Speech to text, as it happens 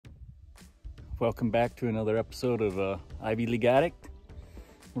welcome back to another episode of Ivy League Addict.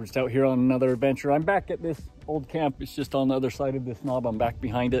 We're just out here on another adventure. I'm back at this old camp. It's just on the other side of this knob. I'm back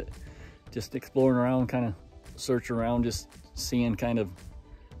behind it, just exploring around, kind of searching around, just seeing kind of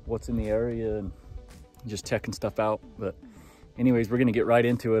what's in the area and just checking stuff out. But anyways, we're gonna get right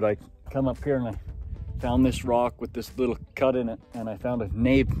into it. I come up here and I found this rock with this little cut in it, and I found a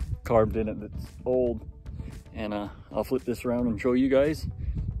name carved in it that's old. And I'll flip this around and show you guys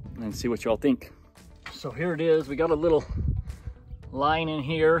and see what y'all think. So here it is. We got a little line in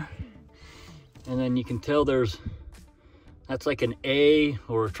here, and then you can tell that's like an A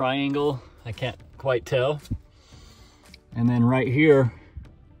or a triangle. I can't quite tell. And then right here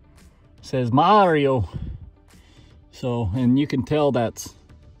says Mario. So, and you can tell that's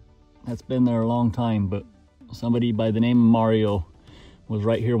been there a long time, but somebody by the name of Mario was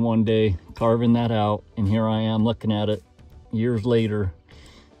right here one day carving that out, and here I am looking at it years later,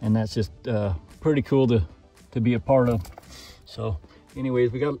 and that's just pretty cool to be a part of. So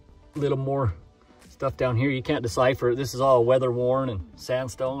anyways, we got a little more stuff down here. You can't decipher it. This is all weather worn and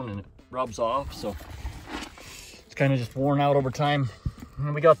sandstone, and it rubs off, so it's kind of just worn out over time.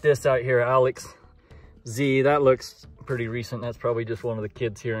 And we got this out here, Alex Z. That looks pretty recent. That's probably just one of the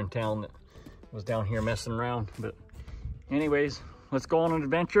kids here in town that was down here messing around. But anyways, let's go on an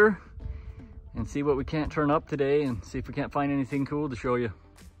adventure and see what we can't turn up today, and see if we can't find anything cool to show you.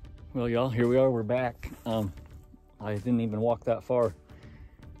 Well, y'all, here we are, we're back. I didn't even walk that far,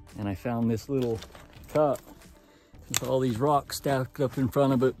 and I found this little cut with all these rocks stacked up in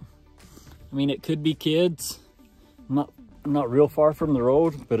front of it. I mean, it could be kids, not real far from the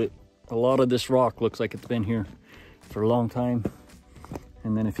road, but a lot of this rock looks like it's been here for a long time.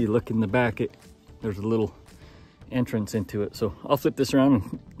 And then if you look in the back, there's a little entrance into it. So I'll flip this around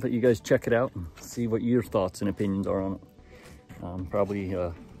and let you guys check it out and see what your thoughts and opinions are on it. Probably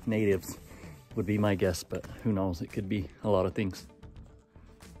natives would be my guess, but who knows, it could be a lot of things.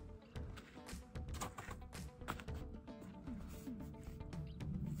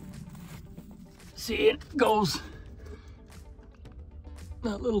 See, it goes,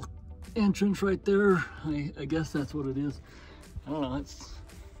 that little entrance right there. I guess that's what it is. I don't know, it's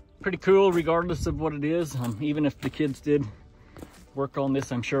pretty cool regardless of what it is. Even if the kids did work on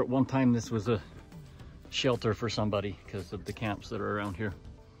this, I'm sure at one time this was a shelter for somebody because of the camps that are around here.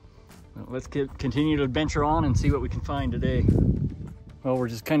 Well, let's continue to adventure on and see what we can find today. Well, we're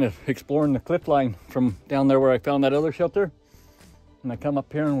just kind of exploring the cliff line from down there where I found that other shelter. And I come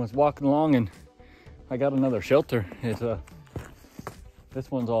up here and was walking along, and I got another shelter. This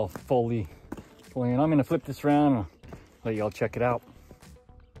one's all fully in. I'm gonna flip this around and let y'all check it out.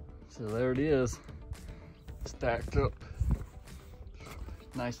 So there it is, stacked up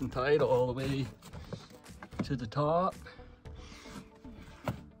nice and tight all the way to the top.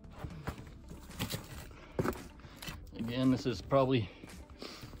 Again, this is probably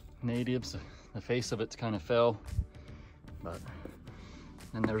natives. The face of it's kind of fell, but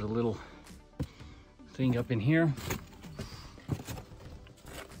then there's a little thing up in here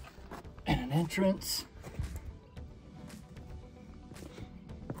and an entrance.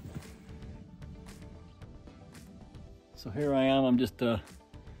 So here I am, I'm just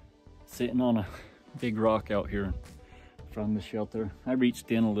sitting on a big rock out here from the shelter. I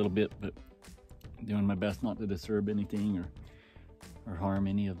reached in a little bit, but doing my best not to disturb anything or harm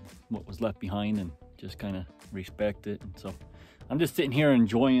any of what was left behind, and just kind of respect it. And so I'm just sitting here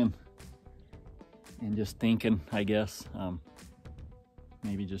enjoying and just thinking, I guess.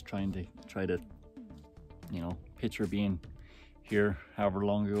 Maybe just try to, you know, picture being here however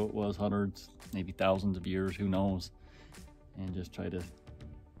long ago it was, hundreds, maybe thousands of years, who knows. And just try to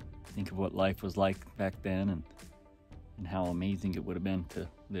think of what life was like back then, and how amazing it would have been to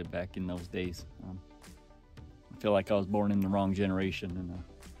live back in those days. I feel like I was born in the wrong generation, and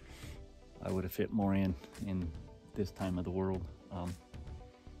I would have fit more in this time of the world.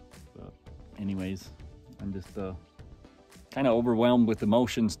 But anyways, I'm just kind of overwhelmed with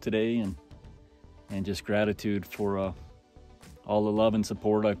emotions today, and just gratitude for all the love and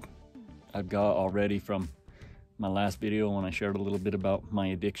support I've got already from my last video, when I shared a little bit about my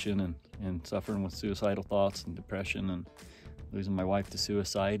addiction and suffering with suicidal thoughts and depression and losing my wife to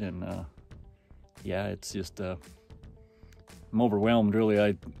suicide. And yeah, it's just I'm overwhelmed, really.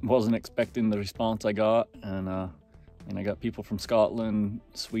 I wasn't expecting the response I got, and I got people from Scotland,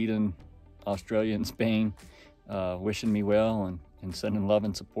 Sweden, Australia, and Spain wishing me well and sending love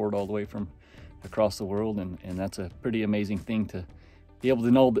and support all the way from across the world. And that's a pretty amazing thing to be able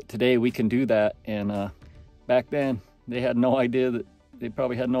to know that today we can do that. And back then they had no idea that, they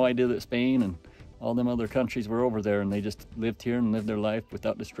probably had no idea that Spain and all them other countries were over there, and they just lived here and lived their life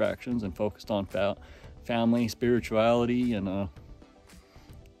without distractions and focused on family, spirituality, and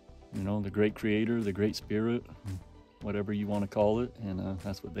you know, the great creator, the great spirit, whatever you want to call it. And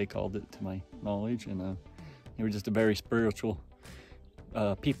that's what they called it, to my knowledge. And they were just a very spiritual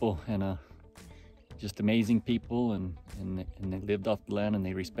people, and just amazing people, and they lived off the land, and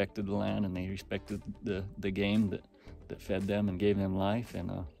they respected the land, and they respected the game that fed them and gave them life.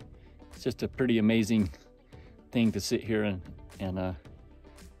 And it's just a pretty amazing thing to sit here and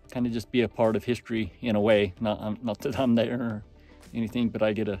kind of just be a part of history in a way. Not that I'm there or anything, but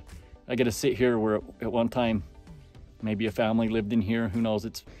I get to sit here where at one time maybe a family lived in here. Who knows?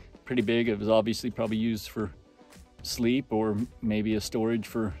 It's pretty big. It was obviously probably used for sleep, or maybe a storage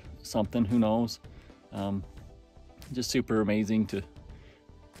for something. Who knows? Just super amazing to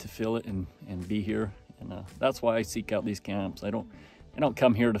feel it and be here. And that's why I seek out these camps. I don't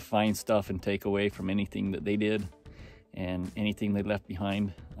come here to find stuff and take away from anything that they did and anything they left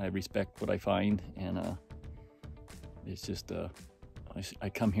behind. I respect what I find, and it's just I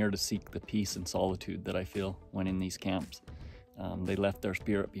come here to seek the peace and solitude that I feel when in these camps. They left their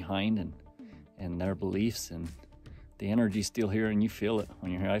spirit behind, and their beliefs, and the energy's still here, and you feel it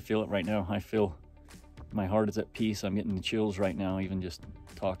when you're here. I feel it right now. I feel my heart is at peace. I'm getting the chills right now, even just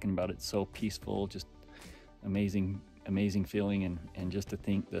talking about it. It's so peaceful, just amazing feeling. And just to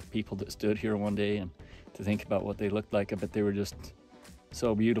think the people that stood here one day, and to think about what they looked like, I bet they were just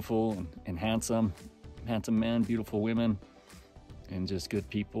so beautiful and handsome men, beautiful women, and just good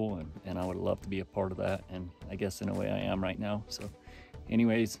people. And I would love to be a part of that, and I guess in a way I am right now. So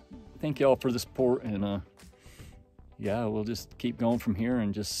anyways, thank y'all for the support, and yeah, we'll just keep going from here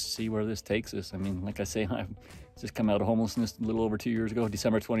and just see where this takes us. I mean, like I say, I've just come out of homelessness a little over 2 years ago.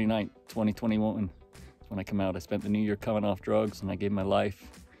 December 29th, 2021 is when I come out. I spent the new year coming off drugs, and I gave my life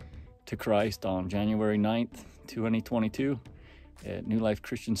to Christ on January 9th, 2022 at New Life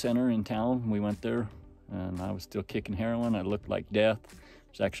Christian Center in town. We went there, and I was still kicking heroin. I looked like death.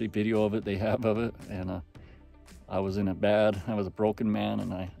 There's actually video of it, they have of it. And I was a broken man,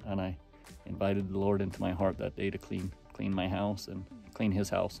 and I invited the Lord into my heart that day to clean my house and clean his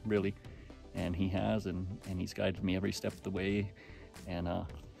house, really. And he has, and he's guided me every step of the way. And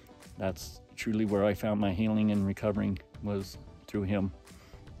that's truly where I found my healing and recovering, was through him.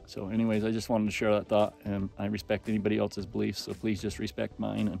 So anyways, I just wanted to share that thought, and I respect anybody else's beliefs, so please just respect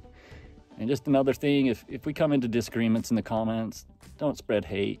mine. And just another thing, if we come into disagreements in the comments, don't spread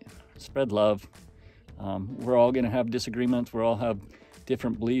hate, spread love. We're all gonna have disagreements. We all have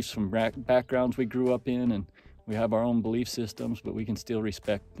different beliefs from backgrounds we grew up in, and we have our own belief systems, but we can still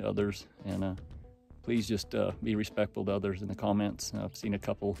respect others. And please just be respectful to others in the comments. I've seen a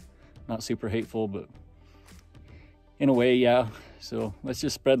couple not super hateful, but in a way, yeah. So let's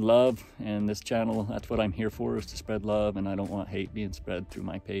just spread love, and this channel, that's what I'm here for, is to spread love. And I don't want hate being spread through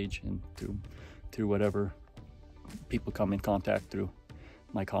my page and through whatever people come in contact through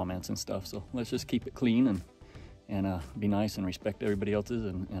my comments and stuff. So let's just keep it clean and be nice and respect everybody else's,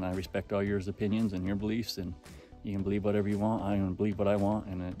 and I respect all your opinions and your beliefs, and you can believe whatever you want. I'm gonna believe what I want,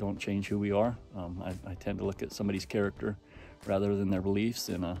 and it don't change who we are. I tend to look at somebody's character rather than their beliefs,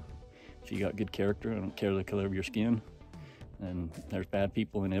 and if you got good character, I don't care the color of your skin. And there's bad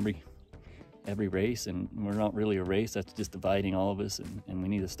people in every race, and we're not really a race. That's just dividing all of us, and we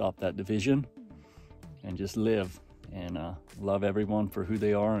need to stop that division and just live and love everyone for who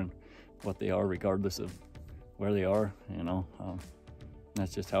they are and what they are, regardless of where they are. You know,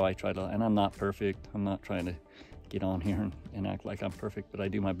 that's just how I try to. And I'm not perfect. I'm not trying to get on here and act like I'm perfect, but I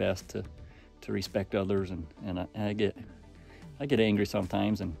do my best to respect others, and I get angry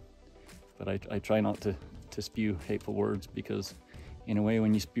sometimes, but I try not to spew hateful words, because in a way,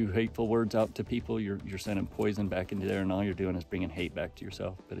 when you spew hateful words out to people, you're sending poison back into there, and all you're doing is bringing hate back to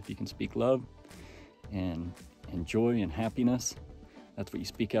yourself. But if you can speak love and joy and happiness, that's what you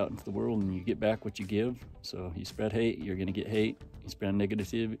speak out into the world, and you get back what you give. So you spread hate, you're going to get hate. You spread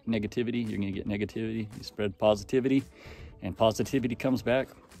negativity, you're going to get negativity. You spread positivity, and positivity comes back.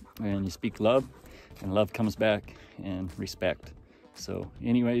 And you speak love, and love comes back, and respect. So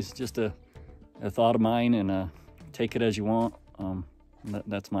anyways, just a thought of mine, and take it as you want.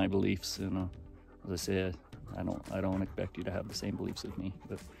 That's my beliefs, and as I said, I don't expect you to have the same beliefs as me,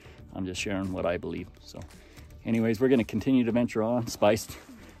 but I'm just sharing what I believe. So anyways, we're going to continue to venture on. Spice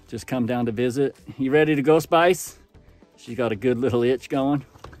just come down to visit. You ready to go, Spice? She got a good little itch going.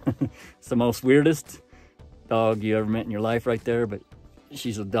 It's the most weirdest dog you ever met in your life right there, but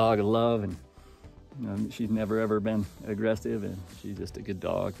she's a dog of love, and she's never ever been aggressive, and she's just a good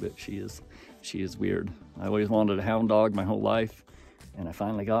dog, but she is weird. I always wanted a hound dog my whole life, and I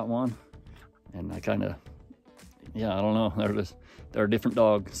finally got one, And I kind of, yeah, I don't know. They're a different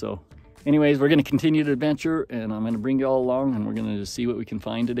dog. So anyways, we're going to continue the adventure, and I'm going to bring you all along, and we're going to just see what we can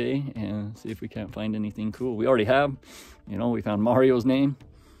find today and see if we can't find anything cool. We already have, you know, we found Mario's name.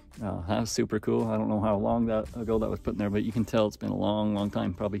 That's super cool. I don't know how long ago that was put in there, but you can tell it's been a long, long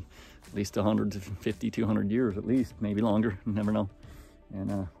time, probably at least 150, 200 years at least, maybe longer, you never know.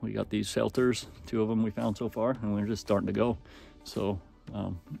 And we got these shelters, 2 of them we found so far, and we're just starting to go. So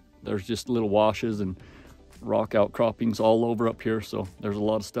there's just little washes and rock outcroppings all over up here, so there's a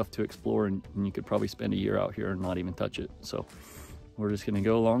lot of stuff to explore, and you could probably spend a year out here and not even touch it. So we're just gonna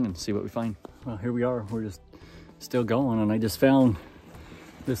go along and see what we find. Well, here we are, we're just still going, and I just found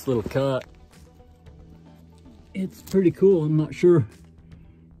this little cut. It's pretty cool. I'm not sure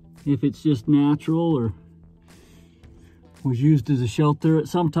if it's just natural or was used as a shelter at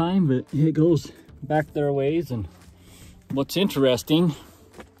some time, but it goes back their ways. And what's interesting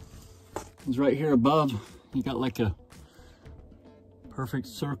is right here above, you got like a perfect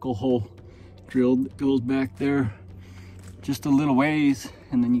circle hole drilled that goes back there just a little ways,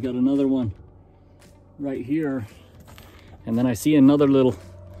 and then you got another one right here, and then I see another little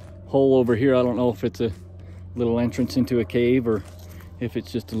hole over here. I don't know if it's a little entrance into a cave or if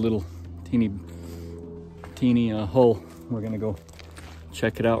it's just a little teeny hole. We're gonna go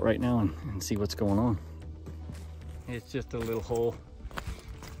check it out right now and see what's going on. It's just a little hole,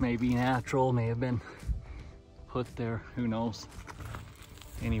 maybe natural, may have been put there, who knows.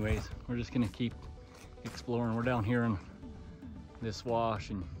 Anyways, we're just gonna keep exploring. We're down here in this wash,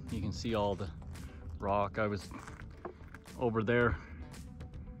 and you can see all the rock. I was over there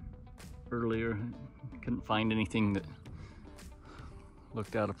earlier, couldn't find anything that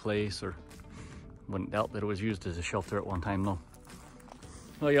looked out of place, or wouldn't doubt that it was used as a shelter at one time though.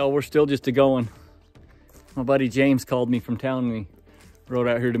 Well, y'all, we're still just a-going. My buddy James called me from town, and he rode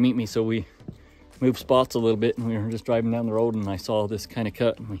out here to meet me, so we moved spots a little bit, and we were just driving down the road, and I saw this kind of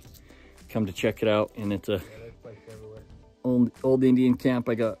cut, and we come to check it out. And it's a old Indian camp.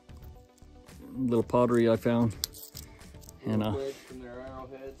 I got a little pottery I found, and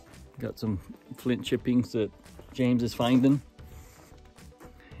got some flint chippings that James is finding,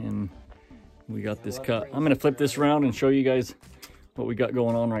 and we got this cut. I'm gonna flip this around and show you guys what we got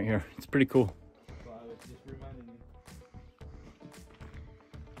going on right here. It's pretty cool.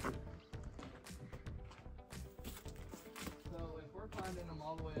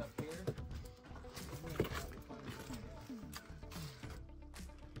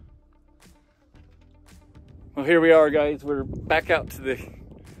 Well, here we are, guys. We're back out to the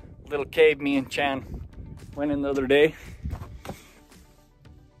little cave me and Chan went in the other day.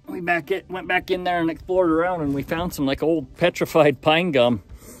 We went back in there and explored around, and we found some like old petrified pine gum.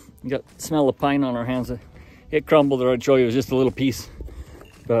 You got the smell of pine on our hands. It crumbled, or I'd show you. It was just a little piece,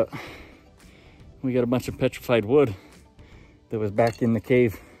 but we got a bunch of petrified wood that was back in the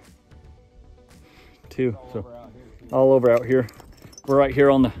cave too. All over out here. We're right here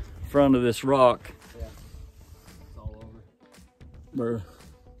on the front of this rock. Yeah, it's all over. Where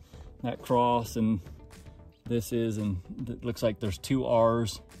that cross and this is, and it looks like there's 2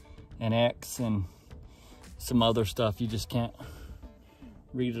 R's, an X, and some other stuff. You just can't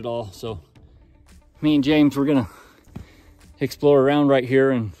read it all. So me and James, we're gonna explore around right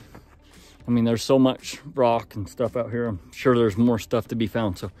here, and I mean, there's so much rock and stuff out here. I'm sure there's more stuff to be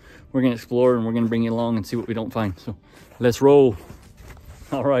found. So we're gonna explore, and we're gonna bring you along and see what we don't find. So let's roll.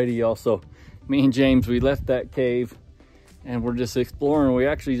 Alrighty, y'all. So me and James, we left that cave, and we're just exploring. We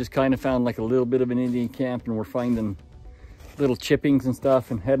actually just kind of found like a little bit of an Indian camp, and we're finding little chippings and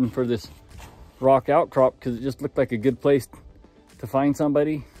stuff, and heading for this rock outcrop because it just looked like a good place to find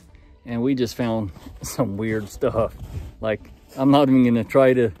somebody. And we just found some weird stuff. Like, I'm not even gonna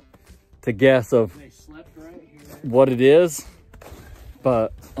try to guess of what it is,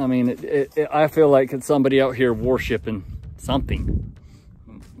 but I mean, I feel like it's somebody out here worshiping something.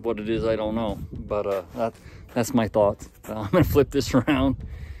 What it is, I don't know, but that's my thoughts. I'm gonna flip this around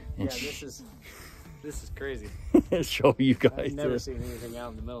and this is crazy. Show you guys. I've never seen anything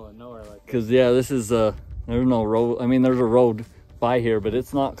out in the middle of nowhere like that. Because yeah, this is there's no road. I mean, there's a road by here, but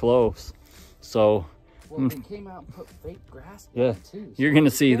it's not close. So well, they came out and put fake grass down too. So you're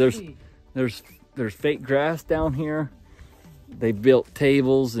gonna see there's fake grass down here. They built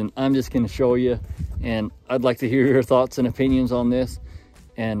tables, and I'm just gonna show you, and I'd like to hear your thoughts and opinions on this,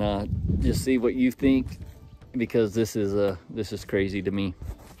 and just see what you think, because this is crazy to me.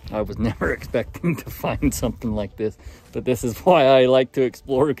 I was never expecting to find something like this, but this is why I like to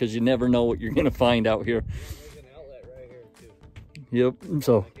explore, because you never know what you're gonna find out here. There's an outlet right here too. Yep.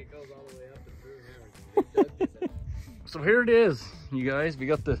 So like it goes all the way up and through here. So here it is, you guys. We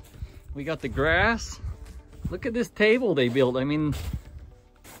got the We got the grass. Look at this table they built. I mean,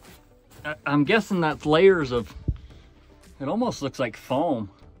 I'm guessing that's layers of, it almost looks like foam.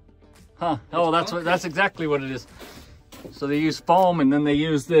 Huh, oh, that's exactly what it is. So they use foam and then they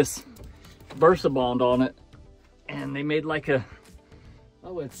use this VersaBond on it. And they made like a,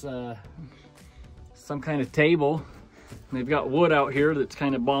 oh, it's some kind of table. And they've got wood out here that's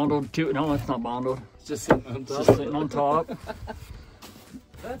kind of bonded to it. No, it's not bonded. It's just sitting on top. Just sitting on top.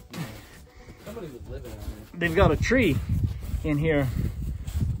 Somebody was living on it. They've got a tree in here.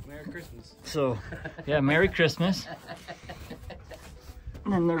 Merry Christmas. So, yeah, Merry Christmas.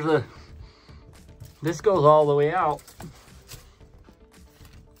 And then there's a, this goes all the way out.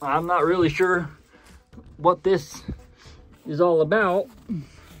 I'm not really sure what this is all about.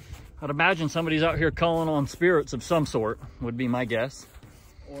 I'd imagine somebody's out here calling on spirits of some sort, would be my guess.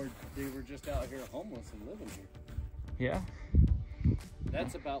 Or they were just out here homeless and living here. Yeah.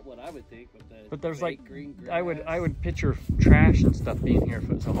 That's about what I would think with the But there's like, green grass. I would picture trash and stuff being here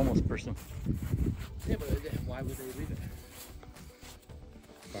if it's a homeless person. Yeah, but why would they leave it?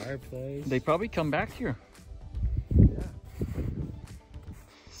 Fireplace. They probably come back here. Yeah.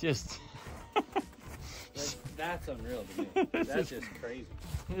 It's just... That's unreal to me. That's just crazy.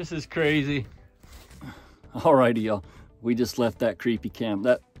 This is crazy. Alrighty, y'all. We just left that creepy camp.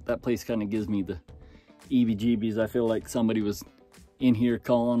 That place kind of gives me the EBGBs. I feel like somebody was in here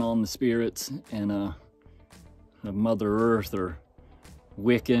calling on the spirits and Mother Earth or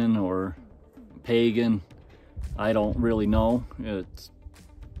Wiccan or pagan. I don't really know. It's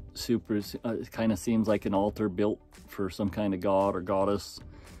super, it kind of seems like an altar built for some kind of god or goddess.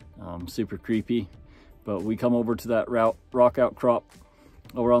 Super creepy. But we come over to that rock outcrop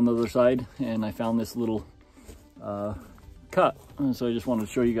over on the other side, and I found this little cut. And so I just wanted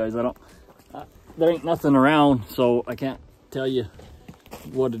to show you guys. There ain't nothing around, so I can't tell you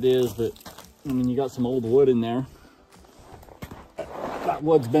what it is, but I mean, you got some old wood in there. That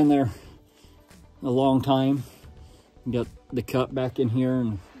wood's been there a long time. You got the cut back in here,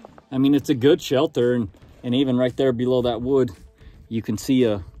 and I mean, it's a good shelter, and even right there below that wood, you can see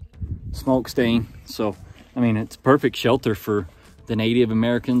a smoke stain. So I mean, it's perfect shelter for the Native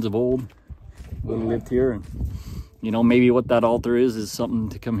Americans of old who lived here. And you know, maybe what that altar is something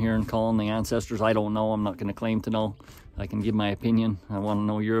to come here and call on the ancestors. I don't know. I'm not going to claim to know. I can give my opinion. I want to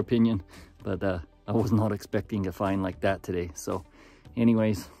know your opinion, but I was not expecting to find like that today. So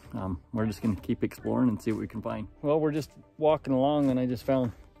anyways, we're just going to keep exploring and see what we can find. Well, we're just walking along and I just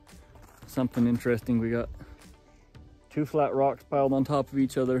found something interesting. We got two flat rocks piled on top of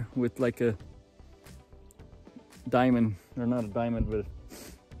each other with like a diamond, or not a diamond, but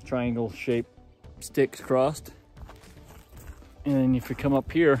a triangle shaped sticks crossed. And then if you come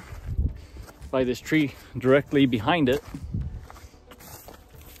up here by this tree directly behind it,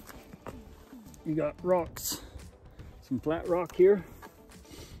 you got rocks, some flat rock here.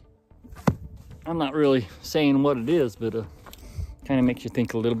 I'm not really saying what it is, but kind of makes you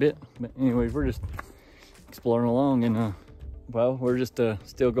think a little bit. But anyways, we're just exploring along, and well, we're just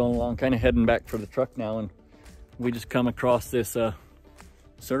still going along, kind of heading back for the truck now. And we just come across this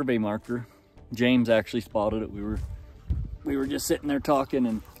survey marker. James actually spotted it. We were just sitting there talking,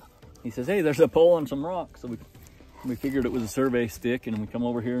 and he says, hey, there's a pole and some rocks. So we figured it was a survey stick, and we come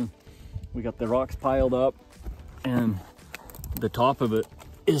over here and we got the rocks piled up, and the top of it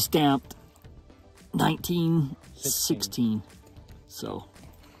is stamped 1916. So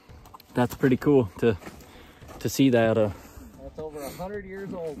that's pretty cool to see that. That's over 100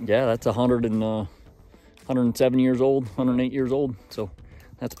 years old. Yeah, that's 107 years old, 108 years old. So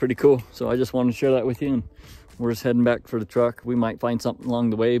that's pretty cool. So I just wanted to share that with you, and we're just heading back for the truck. We might find something along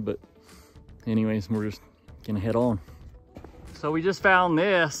the way, but anyways, we're just gonna head on. So we just found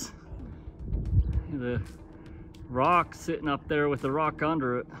this, the rock sitting up there with the rock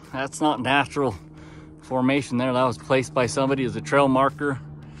under it. That's not natural formation there. That was placed by somebody as a trail marker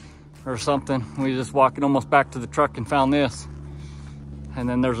or something. We were just walking almost back to the truck and found this. And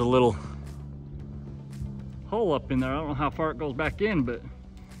then there's a little hole up in there. I don't know how far it goes back in, but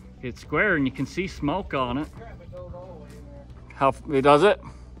it's square and you can see smoke on it. It goes all the way in there. How it does it?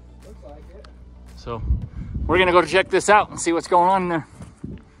 Looks like it. So we're gonna go check this out and see what's going on in there.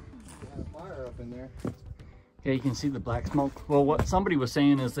 Got a fire up in there. Yeah, you can see the black smoke. Well, what somebody was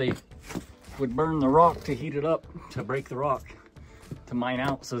saying is they would burn the rock to heat it up, to break the rock, to mine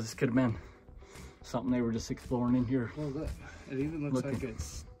out. So this could have been something they were just exploring in here. Well, look, it even looks like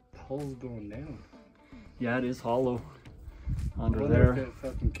it's holes going down. Yeah, it is hollow under I there. wonder if it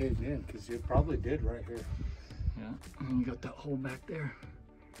fucking caved in, because it probably did right here. Yeah, and you got that hole back there.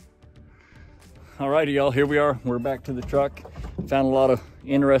 Alrighty, y'all, here we are. We're back to the truck. Found a lot of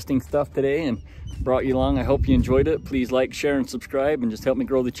interesting stuff today and brought you along. I hope you enjoyed it. Please like, share, and subscribe, and just help me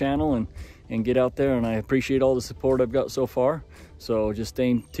grow the channel and get out there. And I appreciate all the support I've got so far. So just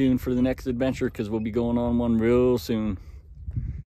stay tuned for the next adventure, because we'll be going on one real soon.